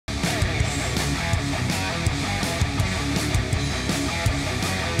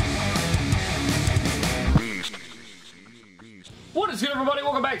good, everybody?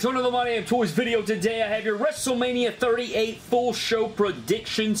 Welcome back to another My Damn Toys video. Today I have your WrestleMania 38 full show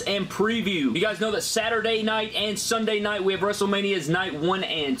predictions and preview. You guys know that Saturday night and Sunday night we have WrestleMania's night 1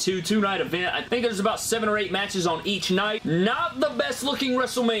 and 2, two-night event. I think there's about 7 or 8 matches on each night. Not the best looking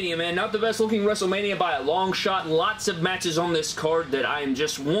WrestleMania, man. Not the best looking WrestleMania by a long shot. Lots of matches on this card that I am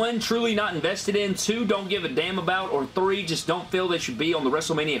just, 1, truly not invested in, 2, don't give a damn about, or 3, just don't feel they should be on the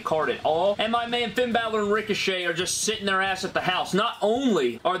WrestleMania card at all. And my man Finn Balor and Ricochet are just sitting their ass at the house. Not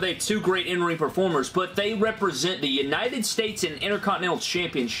only are they 2 great in-ring performers, but they represent the United States in Intercontinental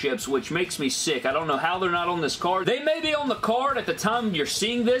Championships, which makes me sick. I don't know how they're not on this card. They may be on the card at the time you're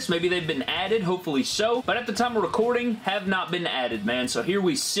seeing this. Maybe they've been added, hopefully so. But at the time of recording, have not been added, man. So here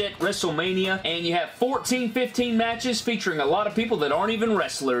we sit, WrestleMania, and you have 14, 15 matches featuring a lot of people that aren't even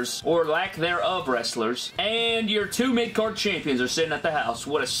wrestlers, or lack thereof wrestlers. And your 2 mid-card champions are sitting at the house.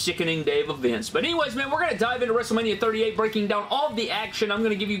 What a sickening day of events. But anyways, man, we're going to dive into WrestleMania 38, breaking down all of the action. I'm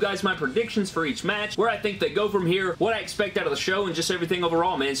going to give you guys my predictions for each match, where I think they go from here, what I expect out of the show, and just everything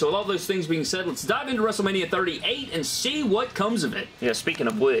overall, man. So with all those things being said, let's dive into WrestleMania 38 and see what comes of it. Yeah, speaking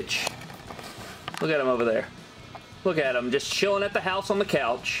of which, look at him over there. Look at him, just chilling at the house on the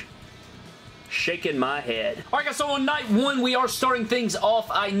couch, shaking my head. Alright guys, so on night 1, we are starting things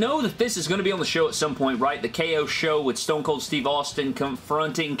off. I know that this is going to be on the show at some point, right? The KO show with Stone Cold Steve Austin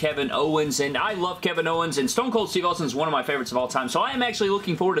confronting Kevin Owens, and I love Kevin Owens, and Stone Cold Steve Austin is one of my favorites of all time, so I am actually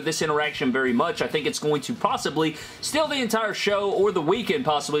looking forward to this interaction very much. I think it's going to possibly steal the entire show, or the weekend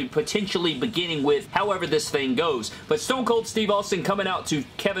possibly, potentially beginning with however this thing goes. But Stone Cold Steve Austin coming out to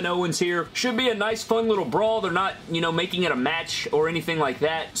Kevin Owens here should be a nice, fun little brawl. They're not, you know, making it a match or anything like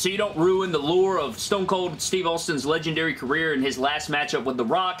that, so you don't ruin the lore of Stone Cold Steve Austin's legendary career in his last matchup with The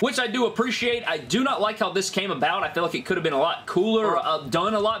Rock, which I do appreciate. I do not like how this came about. I feel like it could have been a lot cooler, or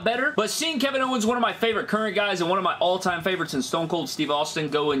done a lot better. But seeing Kevin Owens, one of my favorite current guys and one of my all-time favorites in Stone Cold Steve Austin,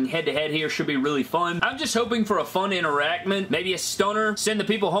 going head-to-head here should be really fun. I'm just hoping for a fun interaction, maybe a stunner, send the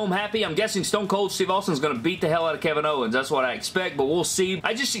people home happy. I'm guessing Stone Cold Steve Austin's going to beat the hell out of Kevin Owens. That's what I expect, but we'll see.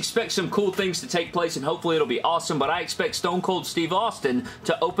 I just expect some cool things to take place, and hopefully it'll be awesome, but I expect Stone Cold Steve Austin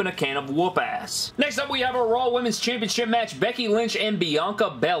to open a can of whoop-ass. Next up, we have our Raw Women's Championship match, Becky Lynch and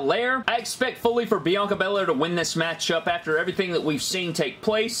Bianca Belair. I expect fully for Bianca Belair to win this matchup after everything that we've seen take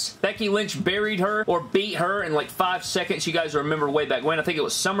place. Becky Lynch buried her, or beat her, in like 5 seconds. You guys remember way back when. I think it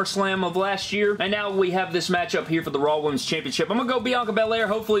was SummerSlam of last year. And now we have this matchup here for the Raw Women's Championship. I'm going to go Bianca Belair.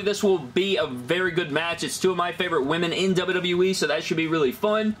 Hopefully this will be a very good match. It's 2 of my favorite women in WWE, so that should be really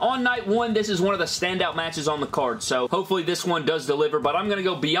fun. On night 1, this is one of the standout matches on the card, so hopefully this one does deliver, but I'm going to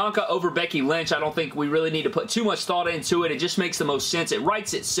go Bianca over Becky Lynch. I don't think we really need to put too much thought into it. It just makes the most sense. It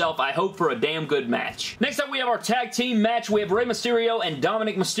writes itself. I hope for a damn good match. Next up, we have our tag team match. We have Rey Mysterio and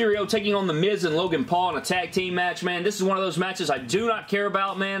Dominic Mysterio taking on The Miz and Logan Paul in a tag team match, man. This is one of those matches I do not care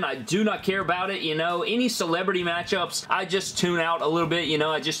about, man. I do not care about it, you know. Any celebrity matchups, I just tune out a little bit, you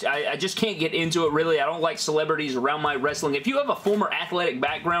know. I just can't get into it, really. I don't like celebrities around my wrestling. If you have a former athletic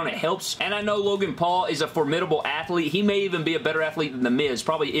background, it helps, and I know Logan Paul is a formidable athlete. He may even be a better athlete than The Miz.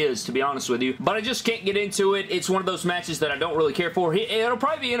 Probably is, to be honest with you, but I just can't get into it. It's one of those matches that I don't really care for. It'll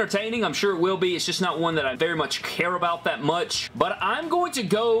probably be entertaining. I'm sure it will be. It's just not one that I very much care about that much. But I'm going to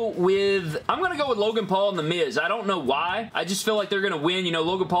go with Logan Paul and The Miz. I don't know why. I just feel like they're going to win. You know,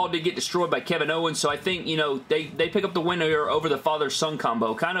 Logan Paul did get destroyed by Kevin Owens, so I think, you know, they pick up the win here over the father-son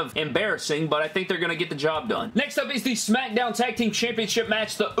combo. Kind of embarrassing, but I think they're going to get the job done. Next up is the SmackDown Tag Team Championship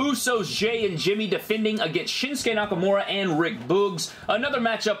match. The Usos, Jay and Jimmy, defending against Shinsuke Nakamura and Rick Boogs. Another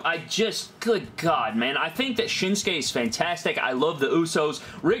matchup I just, good God, man. I think that Shinsuke is fantastic. I love the Usos.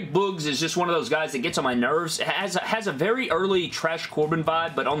 Rick Boogs is just one of those guys that gets on my nerves. It has a very early Trash Corbin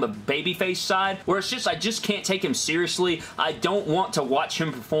vibe, but on the babyface side, where it's just, I just can't take him seriously. I don't want to watch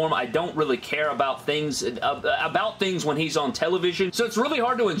him perform. I don't really care about things when he's on television, so it's really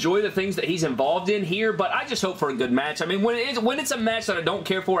hard to enjoy the things that he's involved in here, but I just hope for a good match. I mean, when it's a match that I don't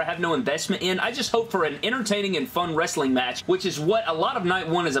care for, I have no investment in, I just hope for an entertaining and fun wrestling match, which is what a lot of night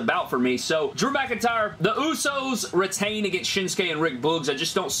 1 is about for me. So, Drew McIntyre, the Usos retain against Shinsuke and Rick Boogs. I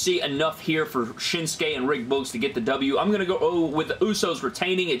just don't see enough here for Shinsuke and Rick Boogs to get the W. I'm going to go with the Usos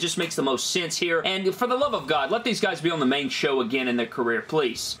retaining. It just makes the most sense here. And for the love of God, let these guys be on the main show again in their career,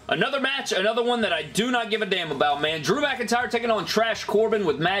 please. Another match, another one that I do not give a damn about, man. Drew McIntyre taking on Trash Corbin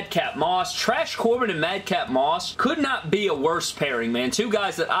with Madcap Moss. Trash Corbin and Madcap Moss could not be a worse pairing, man. 2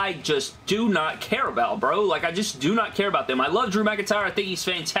 guys that I just do not care about, bro. Like, I just do not care about them. I love Drew McIntyre. I think he's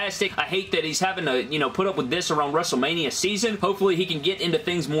fantastic. honestly, I hate that he's having to, you know, put up with this around WrestleMania season. Hopefully he can get into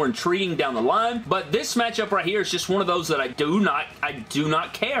things more intriguing down the line, but this matchup right here is just one of those that I do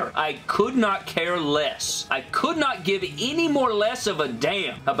not care. I could not care less. I could not give any more less of a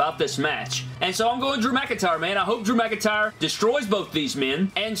damn about this match. And so I'm going Drew McIntyre, man. I hope Drew McIntyre destroys both these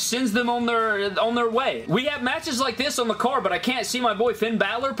men and sends them on their way. We have matches like this on the card, but I can't see my boy Finn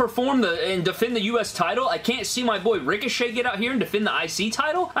Balor perform and defend the U.S. title. I can't see my boy Ricochet get out here and defend the IC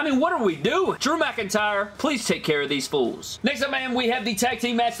title. I mean, what are we doing? Drew McIntyre, please take care of these fools. Next up, man, we have the tag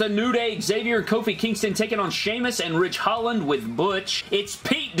team match. The New Day, Xavier and Kofi Kingston taking on Sheamus and Ridge Holland with Butch. It's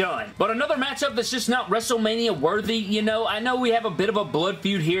Pete Dunne. But another matchup that's just not WrestleMania worthy, you know. I know we have a bit of a blood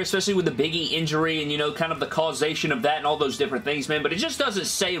feud here, especially with the Big E injury and, you know, kind of the causation of that and all those different things, man, but it just doesn't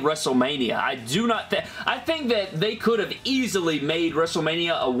say WrestleMania. I think that they could have easily made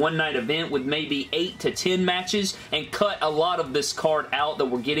WrestleMania a one-night event with maybe 8 to 10 matches and cut a lot of this card out that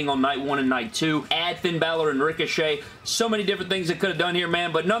we're getting on night 1 and night 2. Add Finn Balor and Ricochet. So many different things they could have done here,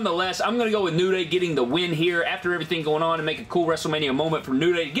 man, but nonetheless, I'm going to go with New Day getting the win here after everything going on and make a cool WrestleMania moment for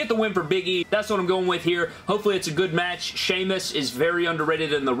New Day to get the win for Big E. That's what I'm going with here. Hopefully it's a good match. Sheamus is very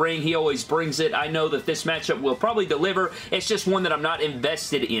underrated in the ring. He always brings it. I know that this matchup will probably deliver. It's just one that I'm not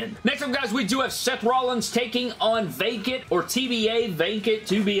invested in. Next up, guys, we do have Seth Rollins taking on Vacant, or TBA, Vacant,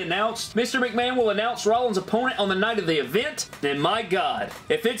 to be announced. Mr. McMahon will announce Rollins' opponent on the night of the event, and my God,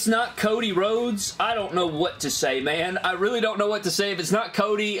 if it's not Cody Rhodes, I don't know what to say, man. I really don't know what to say. If it's not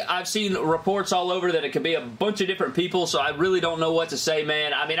Cody, I've seen reports all over that it could be a bunch of different people, so I really don't know what to say,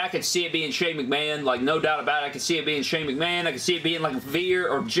 man. I mean, I could see it being Shane McMahon, like, no doubt about it. I could see it being Shane McMahon. I could see it being like Veer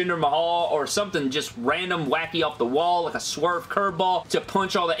or Jinder Mahal or something just random, wacky off the wall, like a swerve curveball to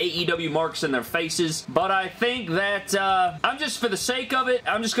punch all the AEW marks in their faces. But I think that I'm just, for the sake of it,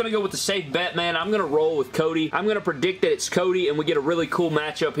 I'm just going to go with the safe bet, man. I'm going to roll with Cody. I'm going to predict that it's Cody, and we get a really cool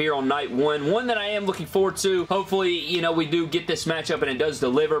matchup here on night 1. One that I am looking forward to. Hopefully, you know, we do get this matchup and it does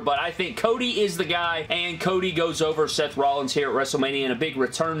deliver, but I think Cody is the guy, and Cody goes over Seth Rollins here at WrestleMania in a big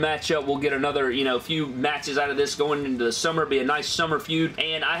return matchup. We'll get another, you know, few matches out of this going into the summer. Be a nice summer feud,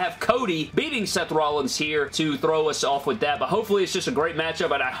 and I have Cody beating Seth Rollins here to throw us off with that, but hopefully it's just a great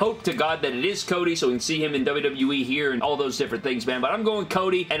matchup, and I hope to God that it is Cody so we can see him in WWE here and all those different things, man, but I'm going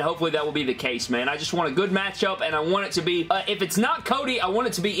Cody, and hopefully that will be the case, man. I just want a good matchup, and I want it to be, if it's not Cody, I want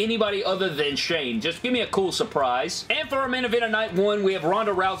it to be anybody other than Shane. Just give me a cool surprise. And for our main event of night 1, we have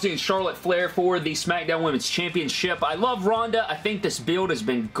Ronda Rousey and Charlotte Flair for the SmackDown Women's Championship. I love Ronda. I think this build has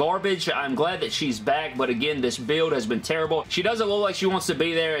been garbage. I'm glad that she's back, but again, this build has been terrible. She doesn't look like she wants to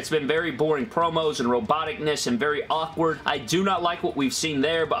be there. It's been very boring promos and roboticness and very awkward. I do not like what we've seen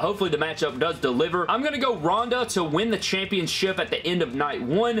there, but hopefully the matchup does deliver. I'm going to go Ronda to win the championship at the end of night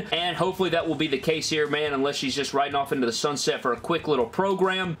 1, and hopefully that will be the case here, man, unless she's just riding off into the sunset for a quick little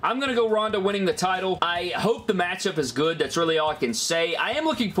program. I'm going to go Ronda winning the title. I hope the matchup is good. That's really all I can say. I am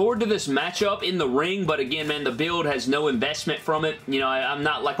looking forward to this matchup in the ring, but again, man, the build has no investment from it. You know, I'm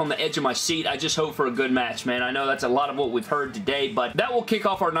not like on the edge of my seat. I just hope for a good match, man. I know that's a lot of what we've heard today, but that will kick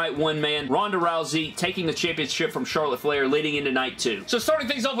off our night 1, man. Ronda Rousey taking the championship from Charlotte Flair leading into night 2. So starting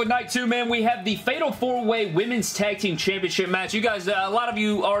things off with night 2, man, we have the Fatal 4-Way Women's Tag Team Championship match. You guys, a lot of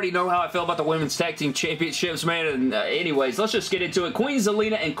you already know how I feel about the Women's Tag Team Championships, man, and anyways, let's just get into it. Queen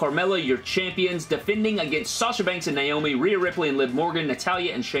Zelina and Carmella, your champions, defending against Sasha Banks and Naomi, Rhea Ripley and Liv Morgan,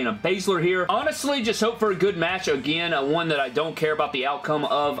 Natalya and Shayna Baszler here. Honestly, just hope for a good match. Again, one that I don't care about the outcome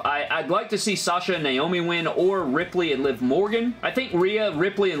of. I'd like to see Sasha and Naomi win, or Ripley and Liv Morgan. I think Rhea,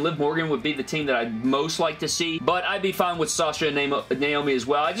 Ripley, and Liv Morgan would be the team that I'd most like to see, but I'd be fine with Sasha and Naomi as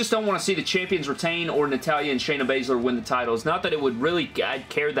well. I just don't want to see the champions retain or Natalya and Shayna Baszler win the titles. Not that it would really, I'd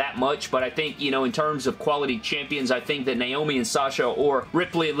care that much, but I think, you know, in terms of quality champions, I think that Naomi and Sasha or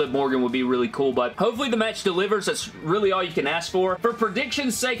Ripley and Liv Morgan would be really cool, but hopefully the match delivers. That's really all you can ask for. For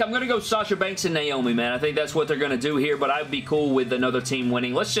prediction's sake, I'm going to go Sasha Banks and Naomi, man. I think that's what they're going to do here, but I'd be cool with another team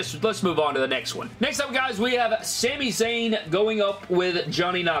winning. Let's move on to the next one. Next up, guys, we have Sami Zayn going up with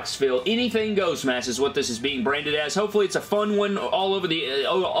Johnny Knoxville. Anything goes match is what this is being branded as. Hopefully it's a fun one all over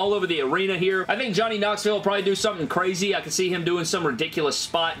the arena here. I think Johnny Knoxville will probably do something crazy. I can see him doing some ridiculous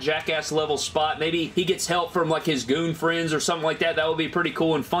spot, jackass level spot. Maybe he gets help from like his goon friends or something like that. That would be pretty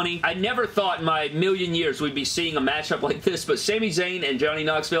cool and funny. I never thought in my million years we'd be seeing a matchup like this, but Sami Zayn and Johnny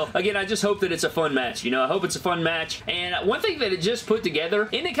Knoxville, again, I just hope that it's a fun match. You know, I hope it's a fun match. And one thing that just put together.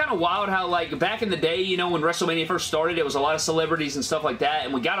 Isn't it kind of wild how, like, back in the day, you know, when WrestleMania first started, it was a lot of celebrities and stuff like that,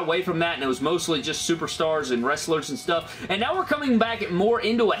 and we got away from that, and it was mostly just superstars and wrestlers and stuff, and now we're coming back more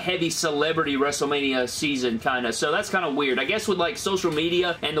into a heavy celebrity WrestleMania season, kind of, so that's kind of weird. I guess with, like, social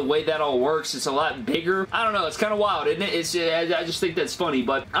media and the way that all works, it's a lot bigger. I don't know, it's kind of wild, isn't it? I just think that's funny,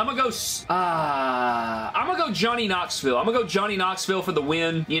 but I'm gonna go Johnny Knoxville. I'm gonna go Johnny Knoxville for the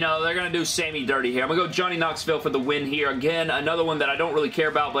win. You know, they're gonna do Sammy dirty here. I'm gonna go Johnny Knoxville for the win here. Again, another one that I don't really care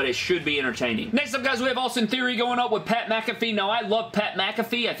about, but it should be entertaining. Next up, guys, we have Austin Theory going up with Pat McAfee. Now, I love Pat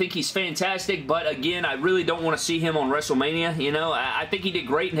McAfee. I think he's fantastic, but again, I really don't want to see him on WrestleMania. You know, I think he did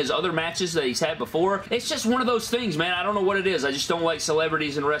great in his other matches that he's had before. It's just one of those things, man. I don't know what it is. I just don't like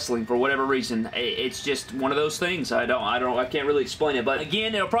celebrities in wrestling for whatever reason. It's just one of those things. I can't really explain it, but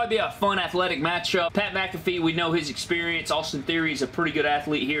again, it'll probably be a fun athletic matchup. Pat McAfee, we know his experience. Austin Theory is a pretty good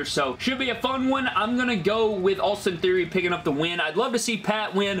athlete here, so should be a fun one. I'm gonna go with Austin Theory picking up the win. I'd love to see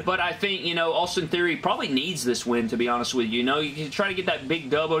Pat win, but I think, you know, Austin Theory probably needs this win, to be honest with you. You know, you can try to get that big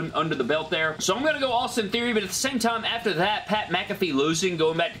dub under the belt there. So I'm gonna go Austin Theory, but at the same time, after that, Pat McAfee losing,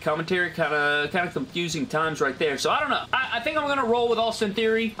 going back to commentary, kind of confusing times right there. So I don't know. I think I'm gonna roll with Austin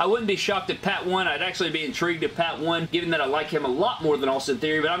Theory. I wouldn't be shocked if Pat won. I'd actually be intrigued if Pat won, given that I like him a lot more than Austin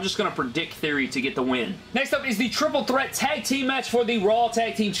Theory, but I'm just gonna predict Theory to get the win. Next up is the Triple Threat Tag Team match for the Raw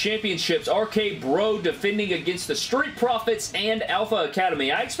Tag Team Championships. RK Bro defending against the Street Profits and Alpha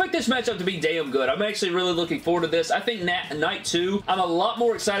Academy. I expect this matchup to be damn good. I'm actually really looking forward to this. I think Night 2, I'm a lot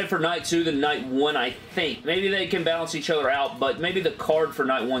more excited for Night 2 than Night 1, I think. Maybe they can balance each other out, but maybe the card for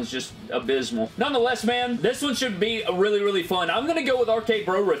Night 1's just abysmal. Nonetheless, man, this one should be really, really fun. I'm going to go with RK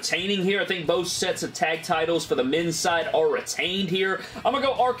Bro retaining here. I think both sets of tag titles for the men's side are retained here. I'm going to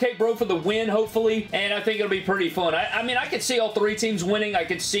go RK Bro for the win, hopefully, and I think it'll be pretty fun. I mean, I could see all three teams winning. I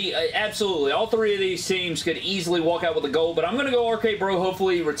could see, absolutely, all three of these teams could easily walk out with a gold, but I'm going to go RK Bro,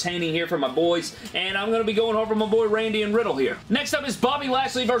 hopefully retaining here for my boys, and I'm going to be going over my boy Randy and Riddle here. Next up is Bobby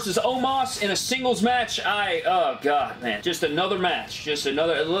Lashley versus Omos in a singles match. Oh god, man, just another match, just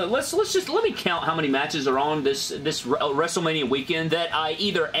another. Let me count how many matches are on this WrestleMania weekend that I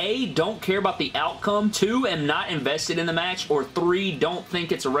either A, don't care about the outcome, 2, am not invested in the match, or 3, don't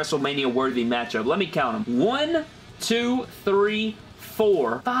think it's a WrestleMania worthy matchup. Let me count them. 1, 2, 3,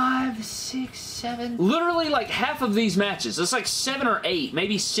 4, 5, 6, 7. Literally like half of these matches. It's like 7 or 8,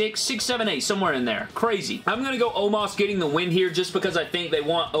 maybe 6, 7, 8, somewhere in there. Crazy. I'm going to go Omos getting the win here just because I think they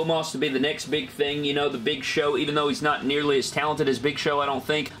want Omos to be the next big thing, you know, the Big Show, even though he's not nearly as talented as Big Show, I don't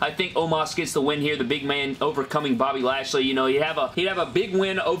think. I think Omos gets the win here, the big man overcoming Bobby Lashley. You know, he'd have a big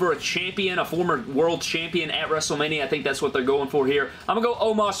win over a champion, a former world champion at WrestleMania. I think that's what they're going for here. I'm going to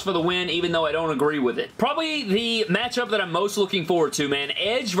go Omos for the win, even though I don't agree with it. Probably the matchup that I'm most looking forward to, man.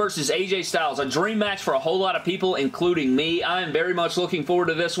 Edge versus AJ Styles. A dream match for a whole lot of people, including me. I am very much looking forward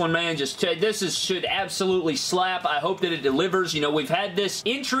to this one, man. Should absolutely slap. I hope that it delivers. You know, we've had this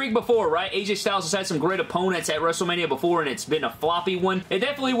intrigue before, right? AJ Styles has had some great opponents at WrestleMania before, and it's been a floppy one. It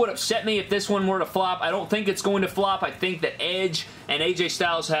definitely would upset me if this one were to flop. I don't think it's going to flop. I think that Edge and AJ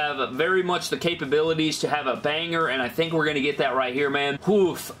Styles have very much the capabilities to have a banger, and I think we're going to get that right here, man.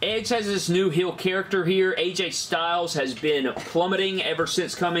 Oof. Edge has this new heel character here. AJ Styles has been plummeting ever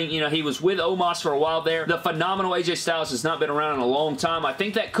since coming. You know, he was with Omos for a while there. The phenomenal AJ Styles has not been around in a long time. I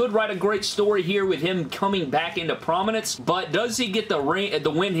think that could write a great story here with him coming back into prominence, but does he get the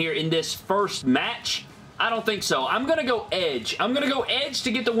win here in this first match? I don't think so. I'm going to go Edge. I'm going to go Edge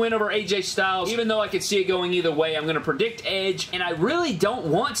to get the win over AJ Styles. Even though I could see it going either way, I'm going to predict Edge. And I really don't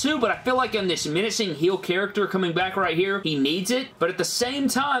want to, but I feel like in this menacing heel character coming back right here, he needs it. But at the same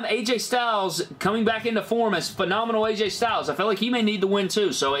time, AJ Styles coming back into form as phenomenal AJ Styles, I feel like he may need the win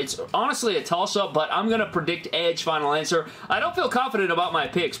too. So it's honestly a toss-up, but I'm going to predict Edge, final answer. I don't feel confident about my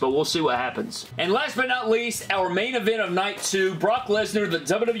picks, but we'll see what happens. And last but not least, our main event of night 2, Brock Lesnar, the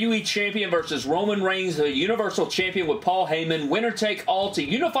WWE Champion versus Roman Reigns, the Universal Champion with Paul Heyman. Winner take all to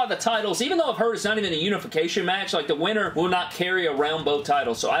unify the titles. Even though I've heard it's not even a unification match, like the winner will not carry around both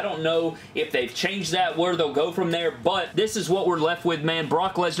titles. So I don't know if they've changed that, where they'll go from there, but this is what we're left with, man.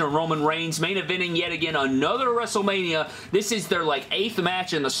 Brock Lesnar and Roman Reigns main eventing yet again another WrestleMania. This is their like 8th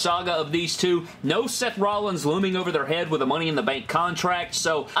match in the saga of these two. No Seth Rollins looming over their head with a Money in the Bank contract.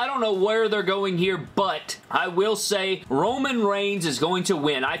 So I don't know where they're going here, but I will say Roman Reigns is going to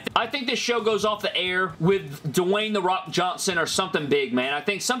win. I think this show goes off the air with Dwayne The Rock Johnson or something big, man. I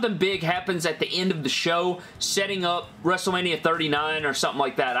think something big happens at the end of the show, setting up WrestleMania 39 or something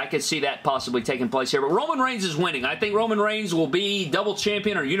like that. I could see that possibly taking place here. But Roman Reigns is winning. I think Roman Reigns will be double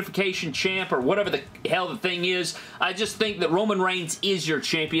champion or unification champ or whatever the hell the thing is. I just think that Roman Reigns is your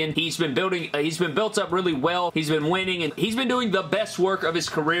champion. He's been built up really well. He's been winning, and he's been doing the best work of his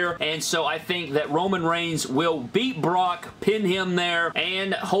career, and so I think that Roman Reigns will beat Brock, pin him there,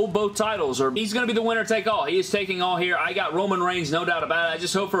 and hold both titles, or he's going to be the winner take all. He is taking all here. I got Roman Reigns, no doubt about it. I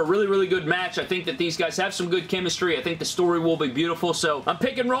just hope for a really, really good match. I think that these guys have some good chemistry. I think the story will be beautiful, so I'm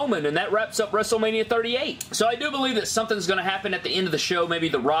picking Roman, and that wraps up WrestleMania 38. So I do believe that something's going to happen at the end of the show, maybe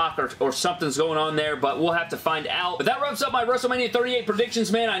The Rock or something's going on there, but we'll have to find out. But that wraps up my WrestleMania 38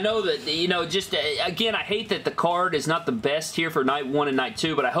 predictions, man. I know that, you know, just, again, I hate that the card is not the best here for night 1 and night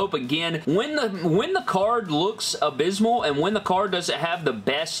 2, but I hope, again, when the card looks abysmal and when the card doesn't have the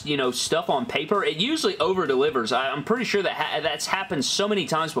best, you know, stuff on paper, it usually over-delivers. I'm pretty sure that that's happened so many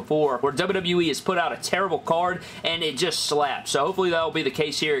times before where WWE has put out a terrible card and it just slaps. So hopefully that will be the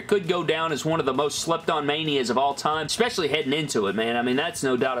case here. It could go down as one of the most slept-on manias of all time, especially heading into it, man. I mean, that's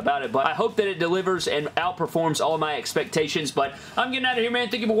no doubt about it, but I hope that it delivers and outperforms all of my expectations. But I'm getting out of here, man.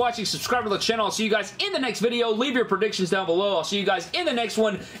 Thank you for watching. Subscribe to the channel. I'll see you guys in the next video. Leave your predictions down below. I'll see you guys in the next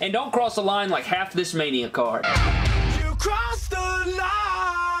one, and don't cross the line like half this Mania card. You crossed the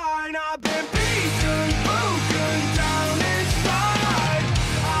line. I've been